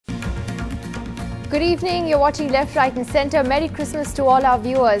Good evening, you're watching Left, Right and Centre. Merry Christmas to all our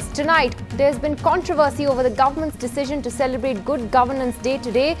viewers. Tonight, there's been controversy over the government's decision to celebrate Good Governance Day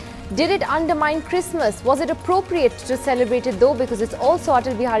today. Did it undermine Christmas? Was it appropriate to celebrate it though, because it's also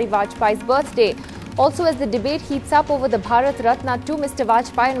Atal Bihari Vajpayee's birthday? Also, as the debate heats up over the Bharat Ratna to Mr.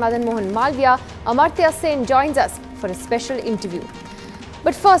 Vajpayee and Madan Mohan Malviya, Amartya Sen joins us for a special interview.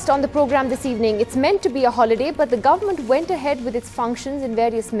 But first, on the program this evening, it's meant to be a holiday, but the government went ahead with its functions in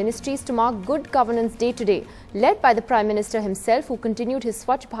various ministries to mark Good Governance Day today, led by the Prime Minister himself, who continued his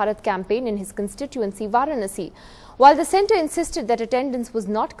Swachh Bharat campaign in his constituency, Varanasi. While the centre insisted that attendance was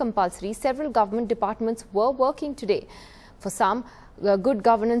not compulsory, several government departments were working today for some good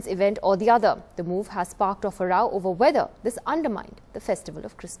governance event or the other. The move has sparked off a row over whether this undermined the festival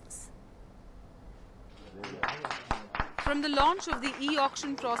of Christmas. From the launch of the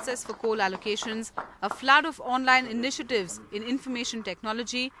e-auction process for coal allocations, a flood of online initiatives in information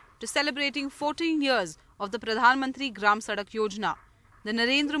technology, to celebrating 14 years of the Pradhan Mantri Gram Sadak Yojana, the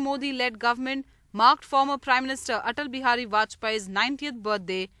Narendra Modi-led government marked former Prime Minister Atal Bihari Vajpayee's 90th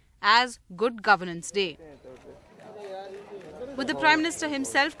birthday as Good Governance Day. With the Prime Minister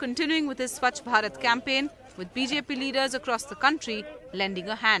himself continuing with his Swachh Bharat campaign, with BJP leaders across the country lending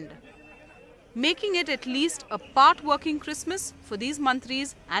a hand, making it at least a part working Christmas for these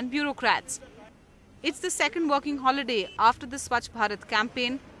mantris and bureaucrats. It's the second working holiday after the Swachh Bharat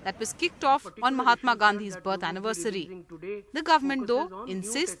campaign that was kicked off on Mahatma Gandhi's birth anniversary. The government, though,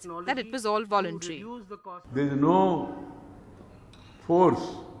 insists that it was all voluntary. There is no force.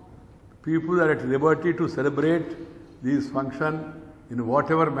 People are at liberty to celebrate these functions in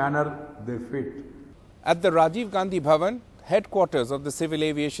whatever manner they fit. At the Rajiv Gandhi Bhavan, headquarters of the Civil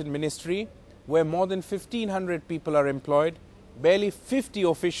Aviation Ministry, where more than 1,500 people are employed, barely 50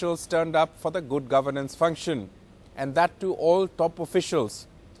 officials turned up for the good governance function, and that too all top officials.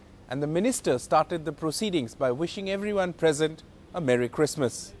 And the minister started the proceedings by wishing everyone present a Merry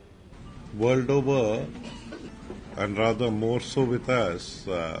Christmas. World over, and rather more so with us,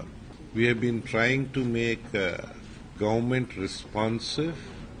 we have been trying to make government responsive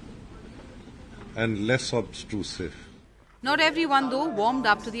and less obtrusive. Not everyone, though, warmed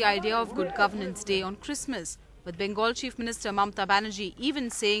up to the idea of Good Governance Day on Christmas, with Bengal Chief Minister Mamata Banerjee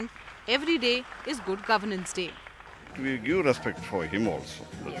even saying every day is Good Governance Day. We give respect for him also.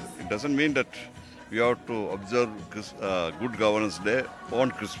 Yes. It doesn't mean that we have to observe Good Governance Day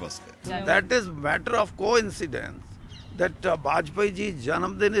on Christmas Day. That is matter of coincidence that Vajpayee ji's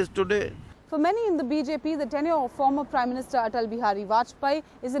Janamdin is today. For many in the BJP, the tenure of former Prime Minister Atal Bihari Vajpayee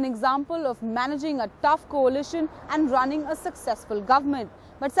is an example of managing a tough coalition and running a successful government.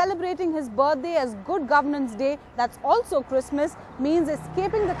 But celebrating his birthday as Good Governance Day, that's also Christmas, means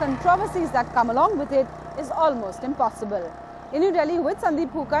escaping the controversies that come along with it is almost impossible. In New Delhi with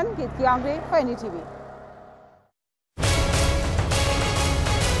Sandeep Hukan, Ketki Angre for NETV.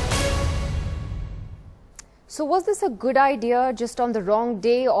 So was this a good idea just on the wrong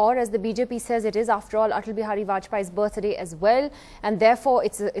day, or as the BJP says it is after all Atal Bihari Vajpayee's birthday as well, and therefore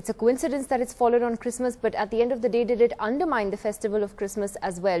it's a coincidence that it's followed on Christmas, but at the end of the day did it undermine the festival of Christmas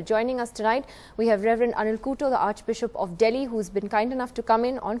as well? Joining us tonight we have Reverend Anil Kuto, the Archbishop of Delhi, who's been kind enough to come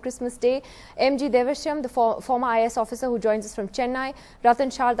in on Christmas Day, M.G. Devashyam, the former IS officer who joins us from Chennai, Ratan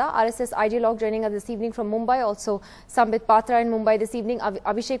Sharda, RSS ideologue, joining us this evening from Mumbai, also Sambit Patra in Mumbai this evening,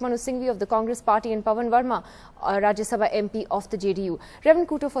 Abhishek Manu Singhvi of the Congress Party, and Pawan Verma, Rajya Sabha MP of the JDU. Reverend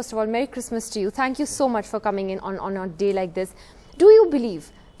Kuto, first of all, Merry Christmas to you. Thank you so much for coming in on a day like this. Do you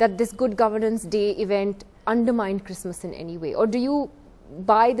believe that this Good Governance Day event undermined Christmas in any way? Or do you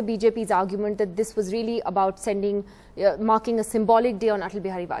buy the BJP's argument that this was really about marking a symbolic day on Atal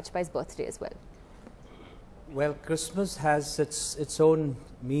Bihari Vajpayee's birthday as well? Well, Christmas has its own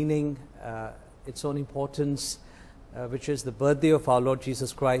meaning, its own importance, which is the birthday of our Lord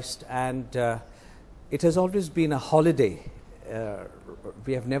Jesus Christ, and it has always been a holiday.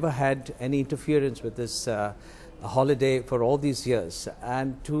 We have never had any interference with this holiday for all these years.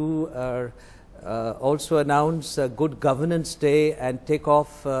 And to also announce Good Governance Day and take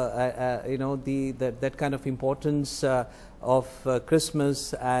off, you know, that kind of importance of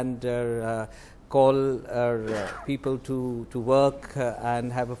Christmas, and call people to work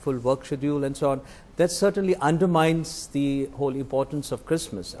and have a full work schedule and so on. that certainly undermines the whole importance of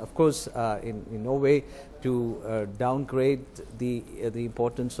Christmas. Of course, in no way to downgrade the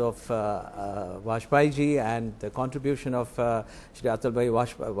importance of Vajpayee ji and the contribution of Shri Atal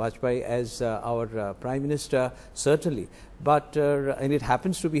Vajpayee as our Prime Minister, certainly. But and it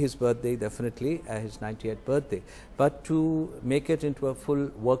happens to be his birthday, definitely, his 90th birthday. But to make it into a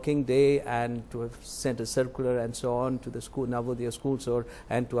full working day and to have sent a circular and so on to the school, Navodaya schools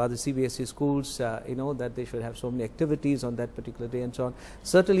and to other CBSE schools, you know, that they should have so many activities on that particular day and so on,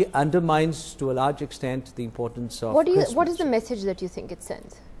 certainly undermines to a large extent the importance of Christmas. What is the message that you think it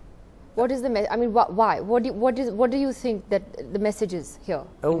sends? What is the I mean, why? What do you think that the message is here?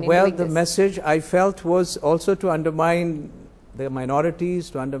 Well, the message I felt was also to undermine the minorities,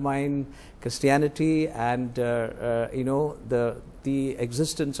 to undermine Christianity, and you know, the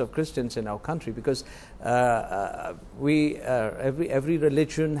existence of Christians in our country, because every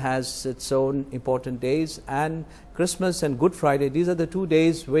religion has its own important days, and Christmas and Good Friday, these are the 2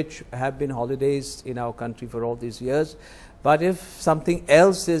 days which have been holidays in our country for all these years. But if something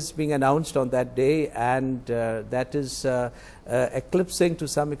else is being announced on that day, and that is eclipsing to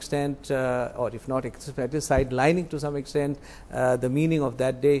some extent, or if not sidelining to some extent the meaning of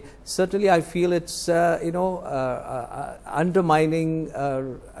that day, certainly I feel it's you know, undermining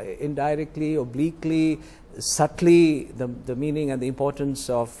indirectly, obliquely, subtly the meaning and the importance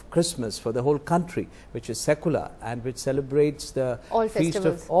of Christmas for the whole country, which is secular and which celebrates the feast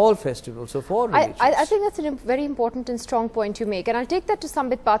of all festivals of all religions. I think that's a very important and strong point you make, and I'll take that to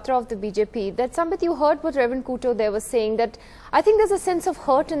Sambit Patra of the BJP. That Sambit, you heard what Reverend Kuto there was saying, that I think there's a sense of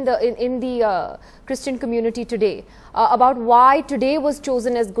hurt in the Christian community today about why today was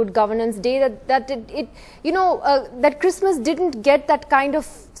chosen as Good Governance Day. That Christmas didn't get that kind of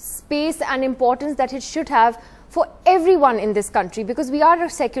space and importance that it should have for everyone in this country, because we are a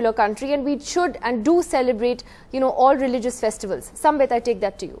secular country and we should and do celebrate, you know, all religious festivals. Sambit, I take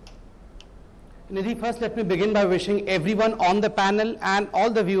that to you. Nidhi, first let me begin by wishing everyone on the panel and all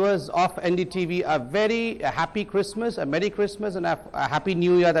the viewers of NDTV a very happy Christmas, a Merry Christmas, and a Happy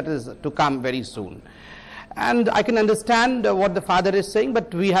New Year that is to come very soon. And I can understand what the father is saying,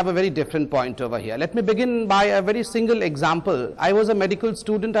 but we have a very different point over here. Let me begin by a very single example. I was a medical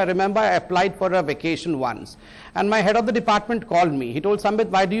student. I remember I applied for a vacation once, and my head of the department called me. He told, Sambit,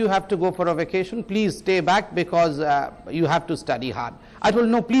 why do you have to go for a vacation? Please stay back because you have to study hard. I told,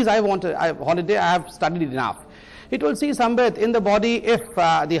 no, please, I want a holiday. I have studied enough. He told, see, Sambit, in the body, if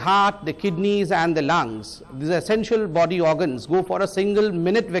the heart, the kidneys and the lungs, these essential body organs, go for a single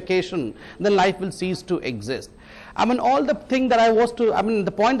minute vacation, then life will cease to exist. I mean, all the thing that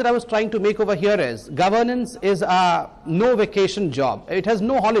the point that I was trying to make over here is, governance is a no vacation job. It has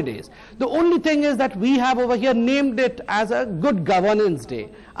no holidays. The only thing is that we have over here named it as a Good Governance Day.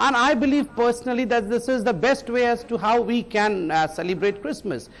 And I believe personally that this is the best way as to how we can celebrate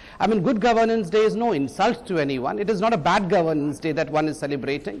Christmas. I mean, Good Governance Day is no insult to anyone. It is not a bad governance day that one is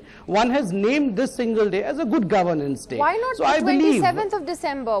celebrating. One has named this single day as a Good Governance Day. Why not the 27th of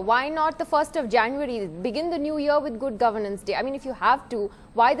December? Why not the 1st of January? Begin the new year with Good Governance Day. I mean, if you have to,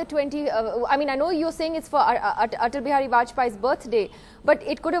 why the 20th? I mean, I know you're saying it's for Atal Bihari Vajpayee's birthday, but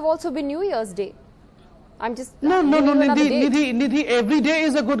it could have also been New Year's Day. I'm just no, Nidhi, every day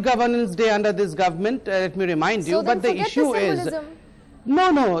is a Good Governance Day under this government. Let me remind you. But the issue is,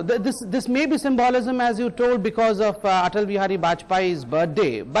 no, this may be symbolism, as you told, because of Atal Bihari Vajpayee's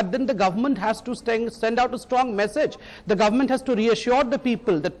birthday. But then the government has to send out a strong message. The government has to reassure the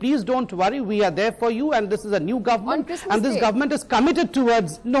people that please don't worry, we are there for you, and this is a new government, and this government is committed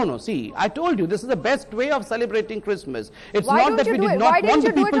towards. No, see, I told you this is the best way of celebrating Christmas. It's not that we did not want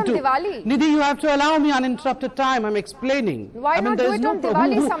the people to. Nidhi, you have to allow me uninterrupted time. I'm explaining. Why not do it on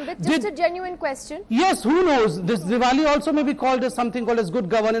Diwali, Sambit? Just a genuine question. Yes, who knows? This Diwali also may be called as something called as Good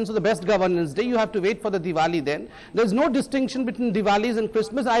Governance or the Best Governance Day. You have to wait for the Diwali then. There's no distinction between Diwalis and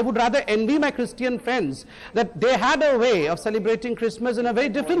Christmas. I would rather envy my Christian friends that they had a way of celebrating Christmas in a very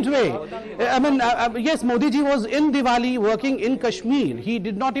different way. I mean, yes, Modi ji was in Diwali working in Kashmir. He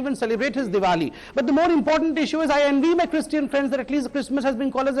did not even celebrate his Diwali. But the more important issue is I envy my Christian friends that at least Christmas has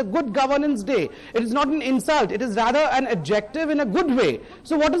been called as a Good Governance Day. It is not an insult. It is rather an adjective in a good way.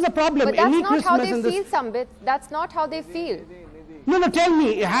 So what is the problem? But that's not how they feel, Sambit. That's not how they feel. No, no, tell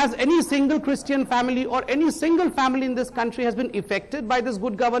me, has any single Christian family or any single family in this country has been affected by this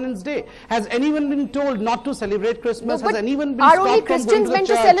Good Governance Day? Has anyone been told not to celebrate Christmas? No, has anyone been are stopped only from Christians going meant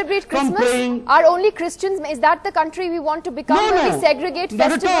to to church, celebrate from Christmas? praying? Are only Christians, is that the country we want to become, where we segregate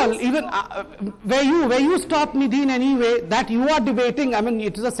not festivals? at all. Even where you stop Nidhi in any way, that you are debating, I mean,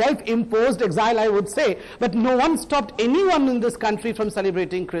 it is a self-imposed exile, I would say, but no one stopped anyone in this country from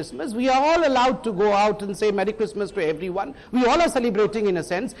celebrating Christmas. We are all allowed to go out and say Merry Christmas to everyone. We all are celebrating in a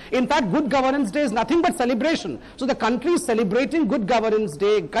sense. In fact, Good Governance Day is nothing but celebration. So the country is celebrating Good Governance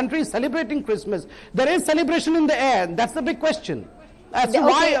Day, country is celebrating Christmas. There is celebration in the air. That's the big question. So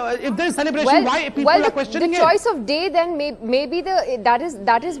why, if there is celebration, why people are questioning the choice of day then maybe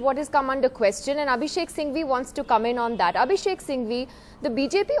that is what has come under question, and Abhishek Singhvi wants to come in on that. Abhishek Singhvi, the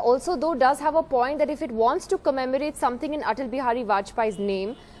BJP also though does have a point that if it wants to commemorate something in Atal Bihari Vajpayee's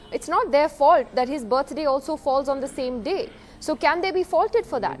name, it's not their fault that his birthday also falls on the same day. So can they be faulted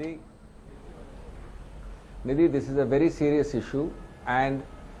for that? Nidhi, this is a very serious issue, and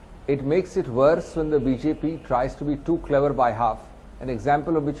it makes it worse when the BJP tries to be too clever by half. An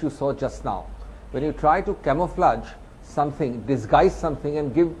example of which you saw just now. When you try to camouflage something, disguise something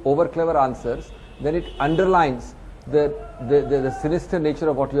and give over clever answers, then it underlines the sinister nature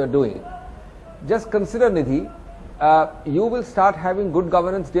of what you are doing. Just consider, Nidhi, you will start having Good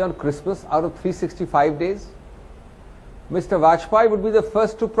Governance Day on Christmas out of 365 days. Mr. Vajpayee would be the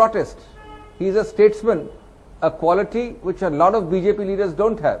first to protest. He is a statesman, a quality which a lot of BJP leaders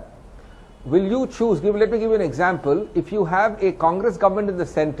don't have. Will you choose, let me give you an example, if you have a Congress government in the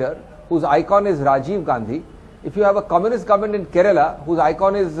center whose icon is Rajiv Gandhi, if you have a communist government in Kerala whose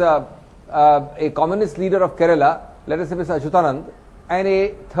icon is a communist leader of Kerala, let us say Mr. Achyutanand, and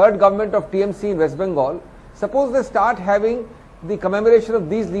a third government of TMC in West Bengal, suppose they start having the commemoration of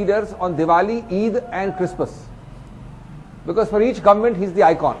these leaders on Diwali, Eid and Christmas. Because for each government he is the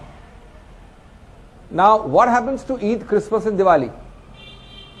icon. Now what happens to Eid, Christmas and Diwali?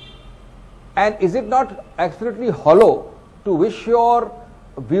 And is it not absolutely hollow to wish your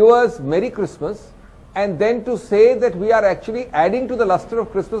viewers Merry Christmas and then to say that we are actually adding to the luster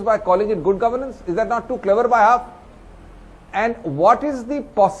of Christmas by calling it good governance? Is that not too clever by half? And what is the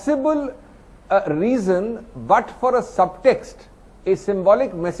possible reason but for a subtext, a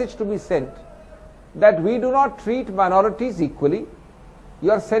symbolic message to be sent that we do not treat minorities equally?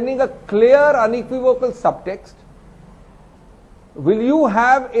 You are sending a clear, unequivocal subtext. Will you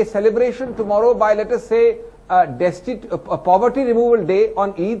have a celebration tomorrow by, let us say, a poverty removal day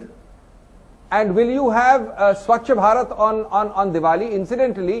on Eid? And will you have Swachh Bharat on Diwali?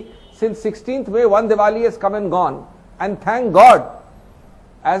 Incidentally, since 16th May, one Diwali has come and gone. And thank God,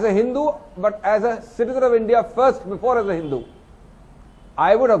 as a Hindu, but as a citizen of India first, before as a Hindu,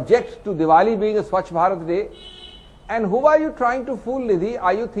 I would object to Diwali being a Swachh Bharat day. And who are you trying to fool, Nidhi?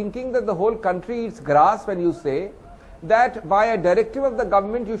 Are you thinking that the whole country eats grass when you say that by a directive of the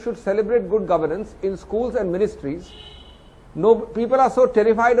government you should celebrate good governance in schools and ministries? No, people are so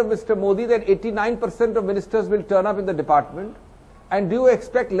terrified of Mr. Modi that 89% of ministers will turn up in the department. And do you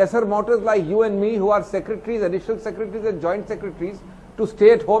expect lesser mortals like you and me, who are secretaries, additional secretaries and joint secretaries, to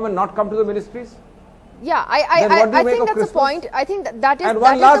stay at home and not come to the ministries? Yeah, I think that's a point. I think that is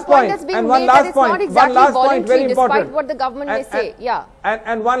the point that's being made, that it's not exactly voluntary despite what the government may say. Yeah.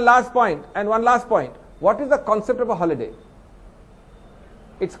 And one last point. What is the concept of a holiday?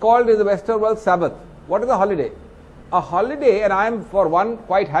 It's called in the Western world Sabbath. What is a holiday? A holiday, and I am for one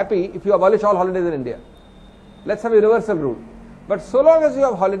quite happy if you abolish all holidays in India. Let's have a universal rule. But so long as you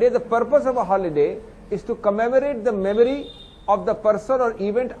have holiday, the purpose of a holiday is to commemorate the memory of the person or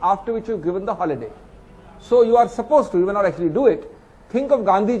event after which you have given the holiday. So you are supposed to, you may not actually do it, think of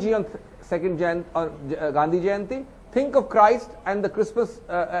Gandhiji on Gandhi Jayanti, think of Christ and the Christmas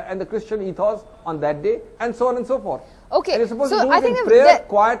and the Christian ethos on that day, and so on and so forth. Okay, and you're supposed so to do I it think in prayer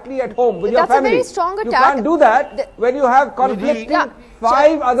quietly at home with your family. That's a very strong attack. You can't do that when you have conflicting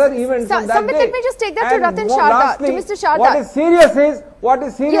five other events on that day. Let me just take that to Ratan Sharda, to Mr. Sharda. What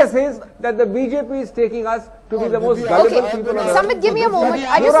is serious is that the BJP is taking us to be the most gullible people on earth. Samit, give me a moment.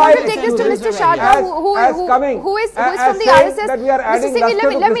 I just want to take this to Mr. Sharda, who is from the RSS. Mr.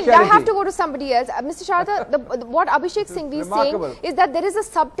 Singhvi, I have to go to somebody else. Mr. Sharda, what Abhishek Singhvi is saying is that there is a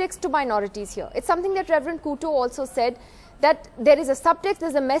subtext to minorities here. It's something that Reverend Kuto also said, that there is a subtext,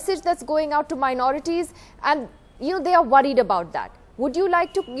 there's a message that's going out to minorities, and they are worried about that. Would you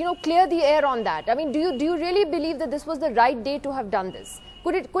like to clear the air on that? I mean, do you really believe that this was the right day to have done this?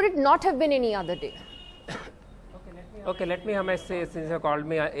 Could it not have been any other day? Okay, let me say, since you called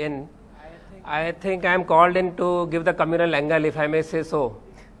me in, I think I am called in to give the communal angle, if I may say so.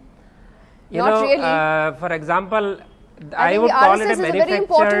 Not really. For example, I would call it a RSS is a very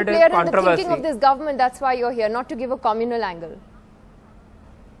important manufactured player in the controversy. thinking of this government. That's why you're here, not to give a communal angle.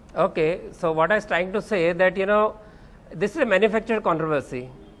 Okay, so what I was trying to say that, you know, this is a manufactured controversy.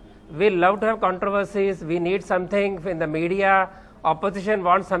 We love to have controversies. We need something in the media. Opposition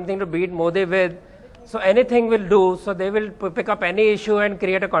wants something to beat Modi with. So anything will do. So they will pick up any issue and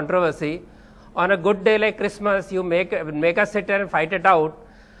create a controversy. On a good day like Christmas, you make us sit there and fight it out.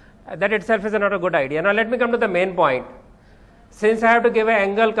 That itself is not a good idea. Now let me come to the main point. Since I have to give an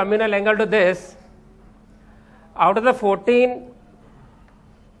angle, communal angle to this, out of the 14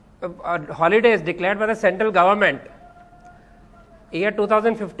 holidays declared by the central government, year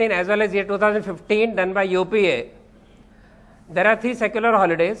 2015 as well as year 2015 done by UPA, there are 3 secular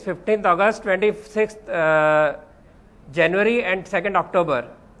holidays, 15th August, 26th January and 2nd October.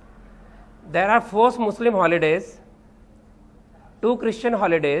 There are 4 Muslim holidays, 2 Christian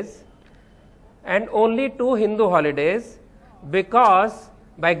holidays and only 2 Hindu holidays, because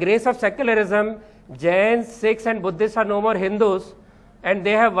by grace of secularism, Jains, Sikhs and Buddhists are no more Hindus and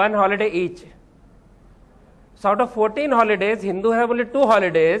they have 1 holiday each. So out of 14 holidays, Hindu have only 2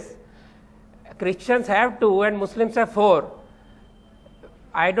 holidays, Christians have 2 and Muslims have 4.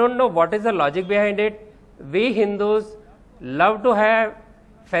 I don't know what is the logic behind it. We Hindus love to have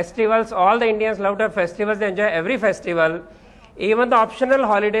festivals, all the Indians love to have festivals, they enjoy every festival. Even the optional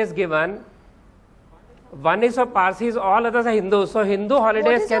holidays given, one is for Parsis, all others are Hindus. So Hindu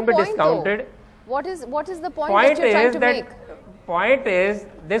holidays can be discounted. What is the point that you're trying to make? Point is,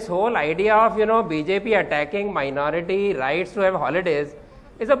 this whole idea of, you know, BJP attacking minority rights to have holidays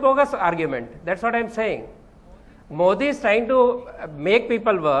is a bogus argument. That's what I'm saying. Modi is trying to make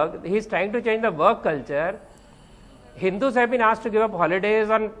people work. He's trying to change the work culture. Hindus have been asked to give up holidays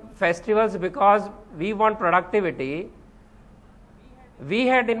on festivals because we want productivity. We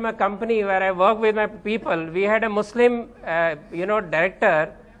had in my company where I work with my people, we had a Muslim,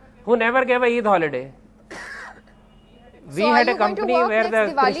 director who never gave a Eid holiday. We had a company where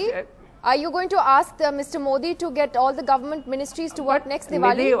the are you going to ask Mr. Modi to get all the government ministries to work next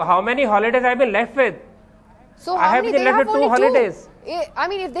Diwali? Nidhi, how many holidays I've been left with? So I have been left with 2 holidays. I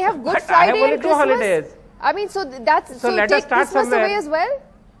mean, if they have Good but Friday I have only and 2 Christmas, holidays. I mean, so that's so let take us start Christmas somewhere. away as well.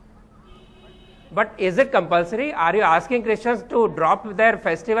 But is it compulsory? Are you asking Christians to drop their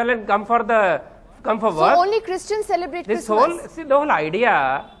festival and come for work? So only Christians celebrate This Christmas. the whole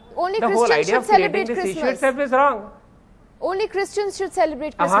idea. Only the Christians whole idea should of creating celebrate this Christmas. issue itself is wrong. Only Christians should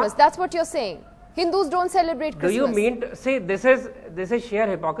celebrate Christmas. That's what you're saying. Hindus don't celebrate Christmas. Do you mean to see this is sheer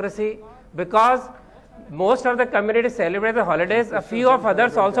hypocrisy, because most of the communities celebrate the holidays, a few of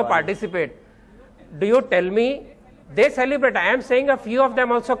others also participate. Do you tell me they celebrate? I am saying a few of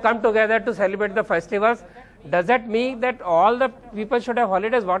them also come together to celebrate the festivals. Does that mean that all the people should have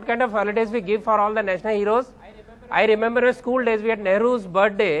holidays? What kind of holidays we give for all the national heroes? I remember in school days we had Nehru's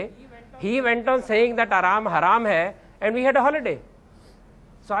birthday. He went on saying that Aram haram hai, and we had a holiday.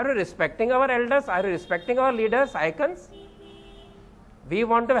 So are you respecting our elders? Are you respecting our leaders, icons? We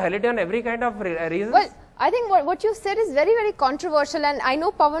want to have holiday on every kind of reasons. Well, I think what you said is very, very controversial, and I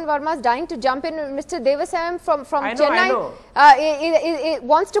know Pawan Verma is dying to jump in. Mr. Devasam from Chennai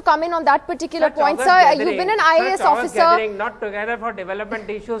wants to come in on that particular point. Sir, you've been an IAS officer. Not together for development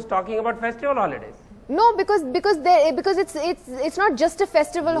issues, talking about festival holidays. No, because it's not just a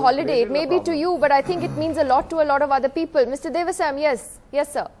festival holiday. It may be to you, but I think it means a lot to a lot of other people. Mr. Devasam, yes,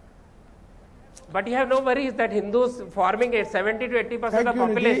 sir. But you have no worries that Hindus forming 70 to 80% of the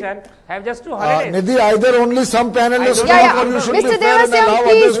population have just 2 holidays. Nidhi, either only some panelists Mr. Devasam,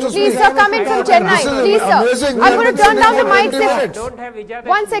 please, sir, come in from Chennai. Please, sir. I'm going to turn down the mics.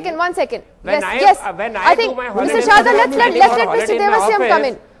 One second. Yes. I think, Mr. Shada, let's let Mr. Devasam come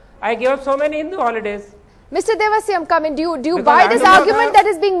in. I gave up so many Hindu holidays. Mr. Devasam, come in. Do you buy this argument that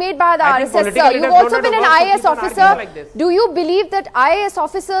is being made by the RSS, sir? You've also been an IAS officer. Do you believe that IAS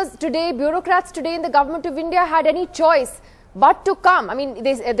officers today, bureaucrats today in the government of India had any choice but to come? I mean,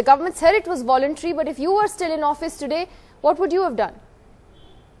 the government said it was voluntary, but if you were still in office today, what would you have done?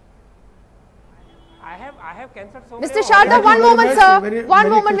 I have cancelled so many. Mr. Sharda, one moment, sir. One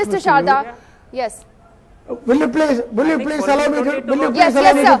moment, Mr. Sharda. Yes. Will you please allow me to yes, sir.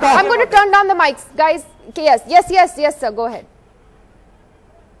 I'm going to turn down the mics, guys. Yes, sir. Go ahead.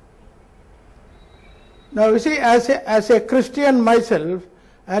 Now, you see, as a Christian myself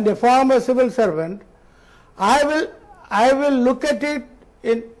and a former civil servant, I will look at it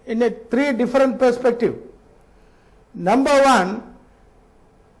in a 3 different perspectives. Number 1,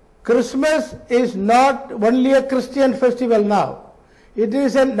 Christmas is not only a Christian festival now. It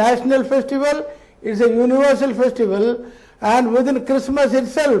is a national festival. It's a universal festival, and within Christmas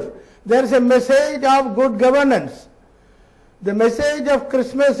itself, there is a message of good governance. the message of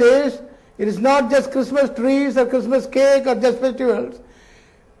Christmas is, it is not just Christmas trees or Christmas cake or just festivals.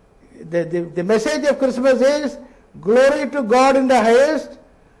 The message of Christmas is glory to God in the highest,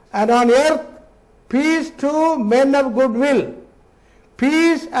 and on earth peace to men of goodwill.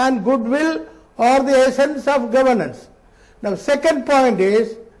 Peace and goodwill are the essence of governance. Now, second point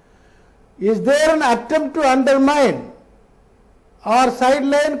is there an attempt to undermine or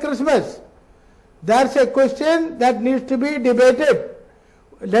sideline Christmas? That's a question that needs to be debated.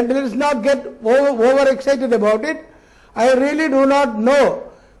 Let us not get overexcited about it. I really do not know,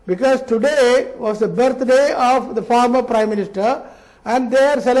 because today was the birthday of the former Prime Minister and they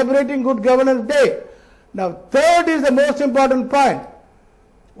are celebrating Good Governance Day. Now, third is the most important point.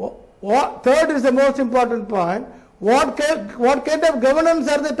 What kind of governance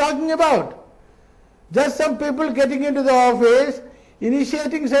are they talking about? Just some people getting into the office,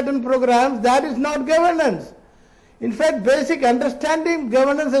 initiating certain programs, that is not governance. In fact, basic understanding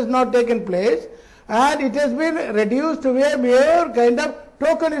governance has not taken place and it has been reduced to a mere kind of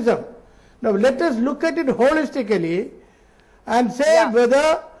tokenism. Now, let us look at it holistically and say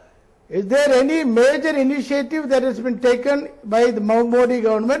whether is there any major initiative that has been taken by the Modi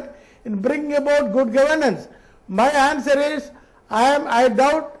government in bringing about good governance. My answer is, I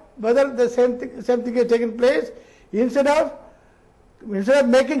doubt whether the same thing has taken place. Instead of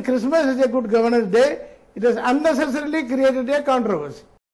making Christmas as a good governance day, it has unnecessarily created a controversy.